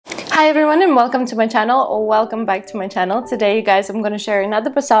Hi everyone and welcome to my channel, or welcome back to my channel. Today guys, I'm going to share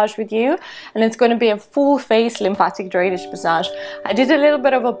another massage with you, and it's going to be a full face lymphatic drainage massage. I did a little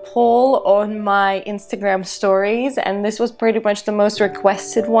bit of a poll on my Instagram stories and this was pretty much the most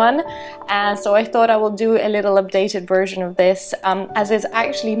requested one, and so I thought I will do a little updated version of this, as it's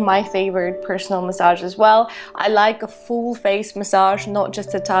actually my favorite personal massage as well. I like a full face massage, not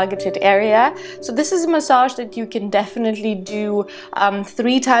just a targeted area. So this is a massage that you can definitely do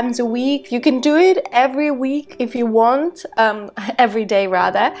 3 times a week. You can do it every week if you want, every day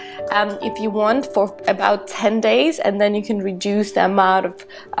rather, if you want, for about 10 days, and then you can reduce the amount of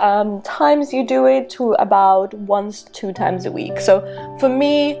times you do it to about 1-2 times a week. So for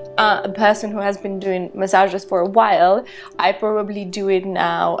me, a person who has been doing massages for a while, I probably do it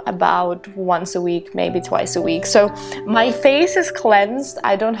now about once a week, maybe twice a week. So my face is cleansed,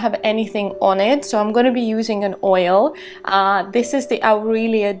 I don't have anything on it, so I'm going to be using an oil. This is the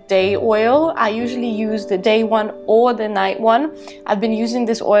Aurelia Day oil. I usually use the day one or the night one. I've been using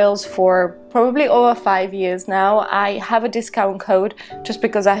these oils for probably over 5 years now. I have a discount code just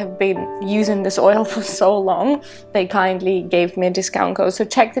because I have been using this oil for so long. They kindly gave me a discount code, so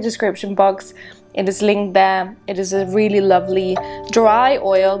check the description box. It is linked there. It is a really lovely dry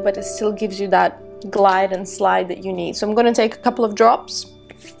oil, but it still gives you that glide and slide that you need. So I'm going to take a couple of drops,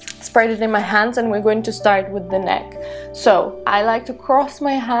 spread it in my hands, and we're going to start with the neck. So I like to cross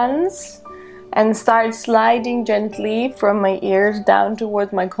my hands and start sliding gently from my ears down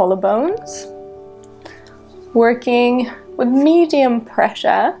towards my collarbones, working with medium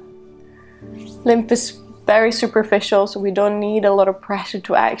pressure. Lymph is very superficial, so we don't need a lot of pressure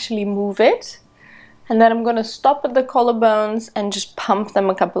to actually move it. And then I'm going to stop at the collarbones and just pump them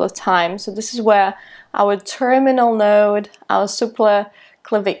a couple of times. So this is where our terminal node, our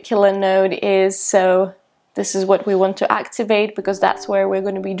supraclavicular node is. So this is what we want to activate because that's where we're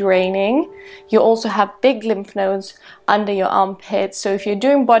going to be draining. You also have big lymph nodes under your armpits. So if you're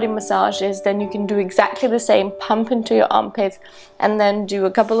doing body massages, then you can do exactly the same, pump into your armpits and then do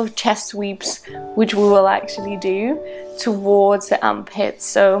a couple of chest sweeps, which we will actually do towards the armpits.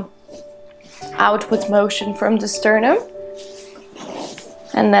 So outward motion from the sternum,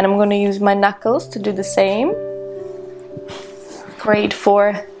 and then I'm going to use my knuckles to do the same. Great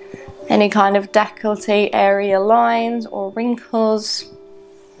for any kind of décolleté area lines or wrinkles.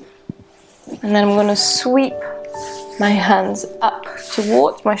 And then I'm going to sweep my hands up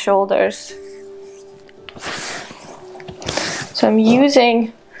towards my shoulders. So I'm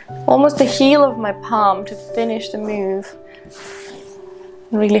using almost the heel of my palm to finish the move,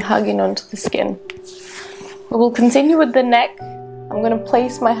 really hugging onto the skin. We will continue with the neck. I'm going to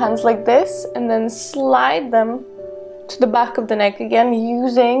place my hands like this and then slide them to the back of the neck, again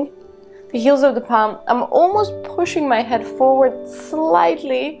using the heels of the palm. I'm almost pushing my head forward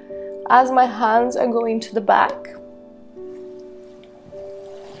slightly as my hands are going to the back.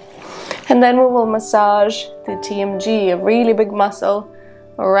 And then we will massage the TMG, a really big muscle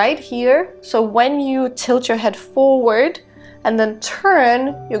right here. So when you tilt your head forward and then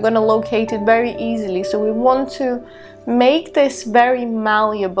turn, you're going to locate it very easily. So we want to make this very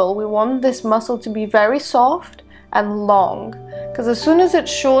malleable. We want this muscle to be very soft and long, because as soon as it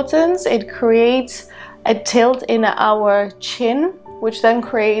shortens, it creates a tilt in our chin, which then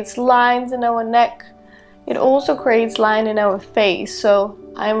creates lines in our neck. It also creates line in our face. So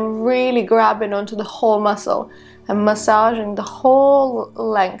I'm really grabbing onto the whole muscle and massaging the whole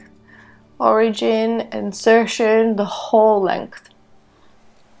length. Origin, insertion, the whole length.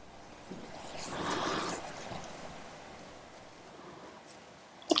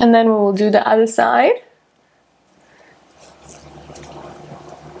 And then we will do the other side.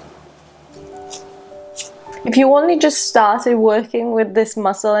 If you only just started working with this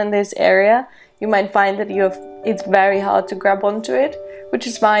muscle in this area, you might find that it's very hard to grab onto it, which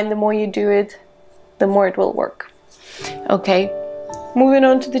is fine. The more you do it, the more it will work. Okay. Moving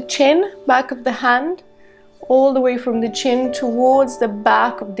on to the chin, back of the hand, all the way from the chin towards the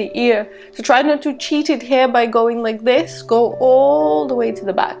back of the ear. So try not to cheat it here by going like this. Go all the way to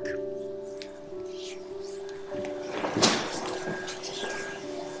the back.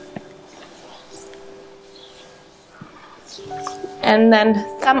 And then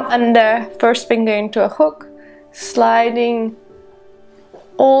thumb under, first finger into a hook, sliding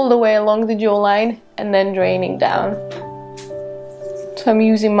all the way along the jawline and then draining down. So I'm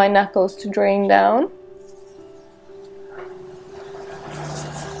using my knuckles to drain down.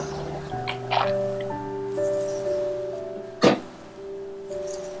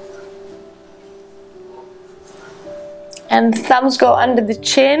 And thumbs go under the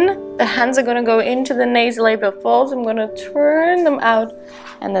chin. The hands are going to go into the nasolabial folds. I'm going to turn them out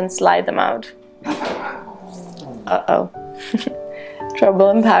and then slide them out. Uh-oh. Trouble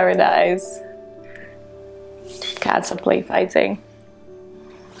in paradise. Cats are play fighting.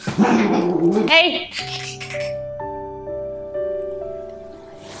 Hey!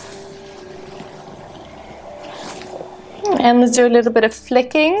 And let's do a little bit of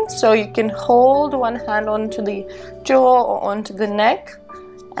flicking. So you can hold one hand onto the jaw or onto the neck.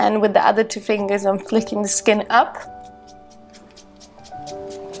 And with the other two fingers, I'm flicking the skin up.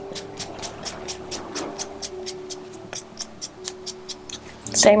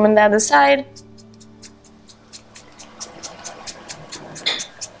 Same on the other side.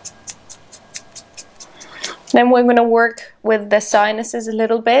 Then we're going to work with the sinuses a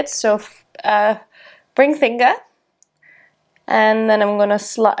little bit. So ring finger. And then I'm going to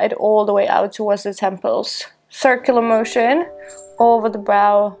slide all the way out towards the temples. Circular motion over the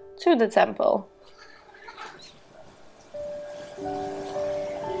brow to the temple.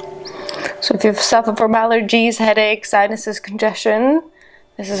 So if you've suffered from allergies, headaches, sinuses, congestion,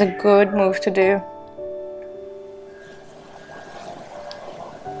 this is a good move to do.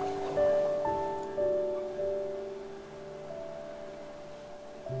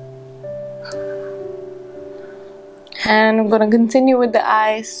 And I'm going to continue with the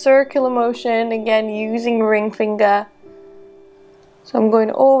eye, circular motion, again using ring finger. So I'm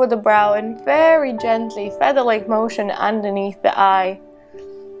going over the brow and very gently, feather-like motion underneath the eye.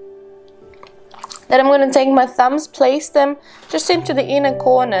 Then I'm going to take my thumbs, place them just into the inner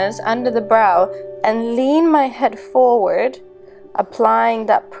corners under the brow and lean my head forward, applying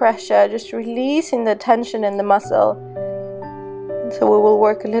that pressure, just releasing the tension in the muscle. So we will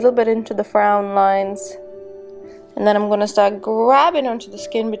work a little bit into the frown lines. And then I'm going to start grabbing onto the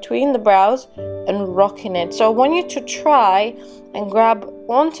skin between the brows and rocking it. So I want you to try and grab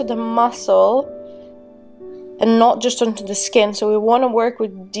onto the muscle and not just onto the skin. So we want to work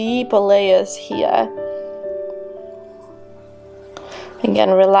with deeper layers here. Again,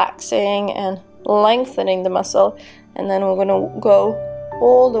 relaxing and lengthening the muscle. And then we're going to go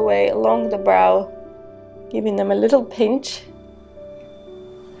all the way along the brow, giving them a little pinch.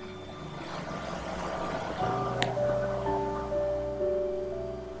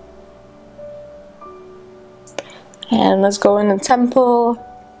 And let's go in the temple,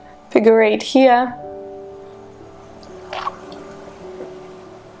 figure 8 here.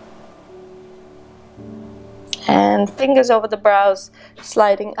 And fingers over the brows,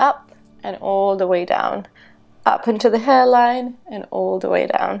 sliding up and all the way down. Up into the hairline and all the way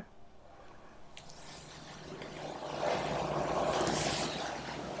down.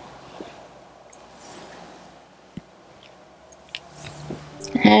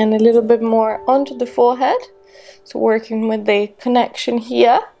 And a little bit more onto the forehead. So working with the connection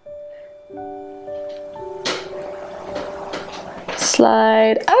here.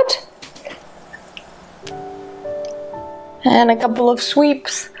 Slide out. And a couple of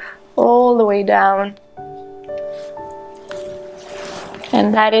sweeps all the way down.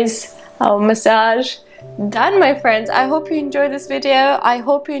 And that is our massage done, my friends. I hope you enjoyed this video. I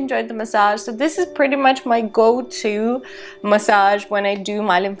hope you enjoyed the massage. So this is pretty much my go-to massage when I do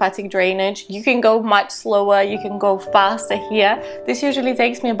my lymphatic drainage. You can go much slower, you can go faster here. This usually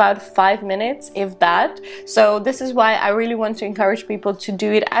takes me about 5 minutes, if that. So this is why I really want to encourage people to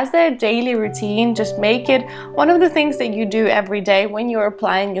do it as their daily routine. Just make it one of the things that you do every day when you're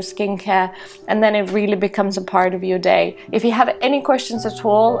applying your skincare, and then it really becomes a part of your day. If you have any questions at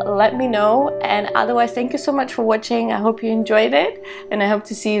all, let me know. And otherwise, thank you so much for watching. I hope you enjoyed it, and I hope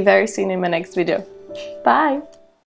to see you very soon in my next video. Bye!